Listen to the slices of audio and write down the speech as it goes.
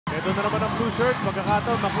Ito na naman ang blue shirt.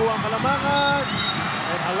 Magkakataon makuha ang kalamangan.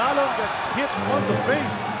 And Halalon gets hit on the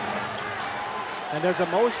face. And there's a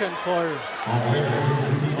motion for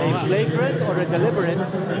a flagrant or a deliberate.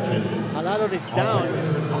 Halalon is down.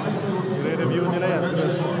 I-review nila yan.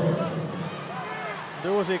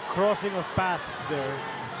 There was a crossing of paths there.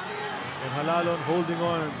 And Halalon holding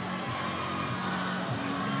on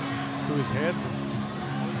to his head.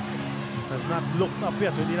 Has not looked up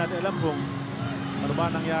yet. So hindi natin alam kung ano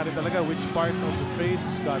ba nangyari talaga. Which part of the face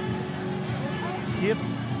got hit.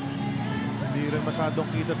 Hindi rin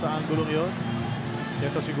masyadong kita sa anggulong yun.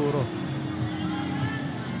 Ito siguro.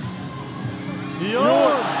 Yun!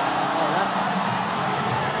 Oh,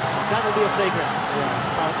 that'll be a flagrant. Yeah,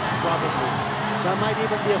 probably. That might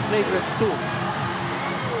even be a flagrant too.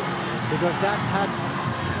 Because that had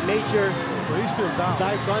major He's still down.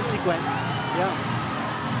 dire consequence. Yeah.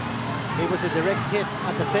 It was a direct hit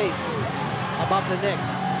at the face, above the neck.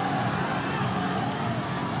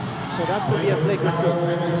 So that could be a flagrant too.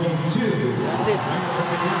 That's it.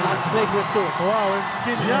 That's flagrant too. Wow, and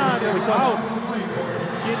Quin is out.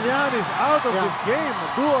 Quin is out of this game.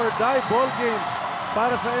 Do or die ball game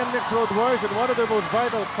para sa MX Road Warriors, and one of their most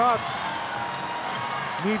vital cuts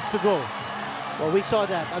needs to go. Well, we saw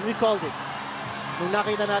that and we called it. Nung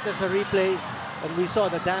nakita natin sa replay and we saw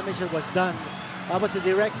the damage that was done, that was a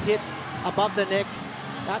direct hit above the neck.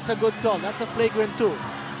 That's a good call. That's a flagrant too.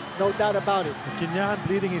 No doubt about it. Quin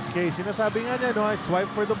pleading his case. Sinasabi nga niya, no, I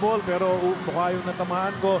swipe for the ball pero mukha yung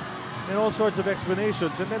natamaan ko, and all sorts of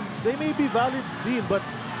explanations. And then they may be valid din, but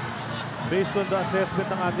based on the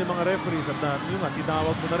assessment ng ating mga referees at yun nga,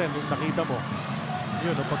 tinawag mo na rin, yung nakita mo,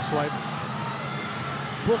 yun, no, pag-swipe.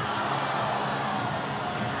 Book.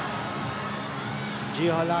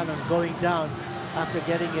 Gio Halalon going down after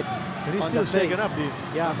getting it And he's on still the face. shaken up.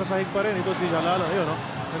 Yeah. Nasasahig pa rin ito si Halalon. Ayun, no?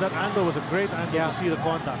 And that angle was a great angle to see the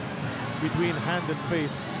contact between hand and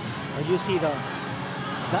face. And you see the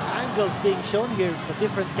angles being shown here, the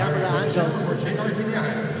different camera angles.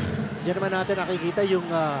 Diyan naman natin nakikita yung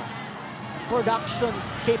production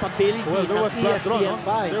capability ng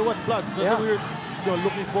ESPN5. There was blood. So we were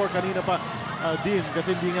looking for kanina pa din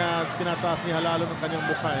kasi hindi nga tinataas ni Halalon ang kanyang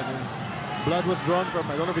mukha. And blood was drawn from,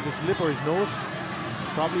 I don't know if it's his lip or his nose.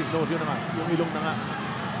 Probably his nose, yun na nga. Yung ilong na nga.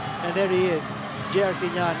 And there he is, J.R.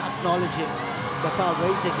 Quin acknowledging the foul,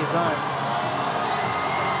 raising his arm.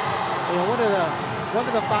 You know, one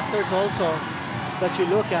of the factors also that you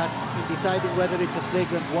look at in deciding whether it's a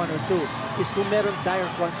flagrant 1 or 2 is kung meron dire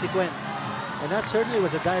consequence. And that certainly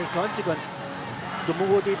was a dire consequence.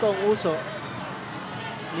 Dumugo dito ang uso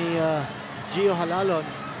ni Gio Halalon.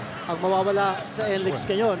 Ang mawawala sa NLEX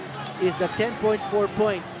ngayon is the 10.4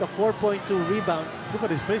 points, the 4.2 rebounds. Look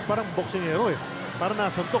at his face, parang boxing hero eh. Parang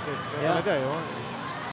nasuntok eh. Talaga eh. Oh.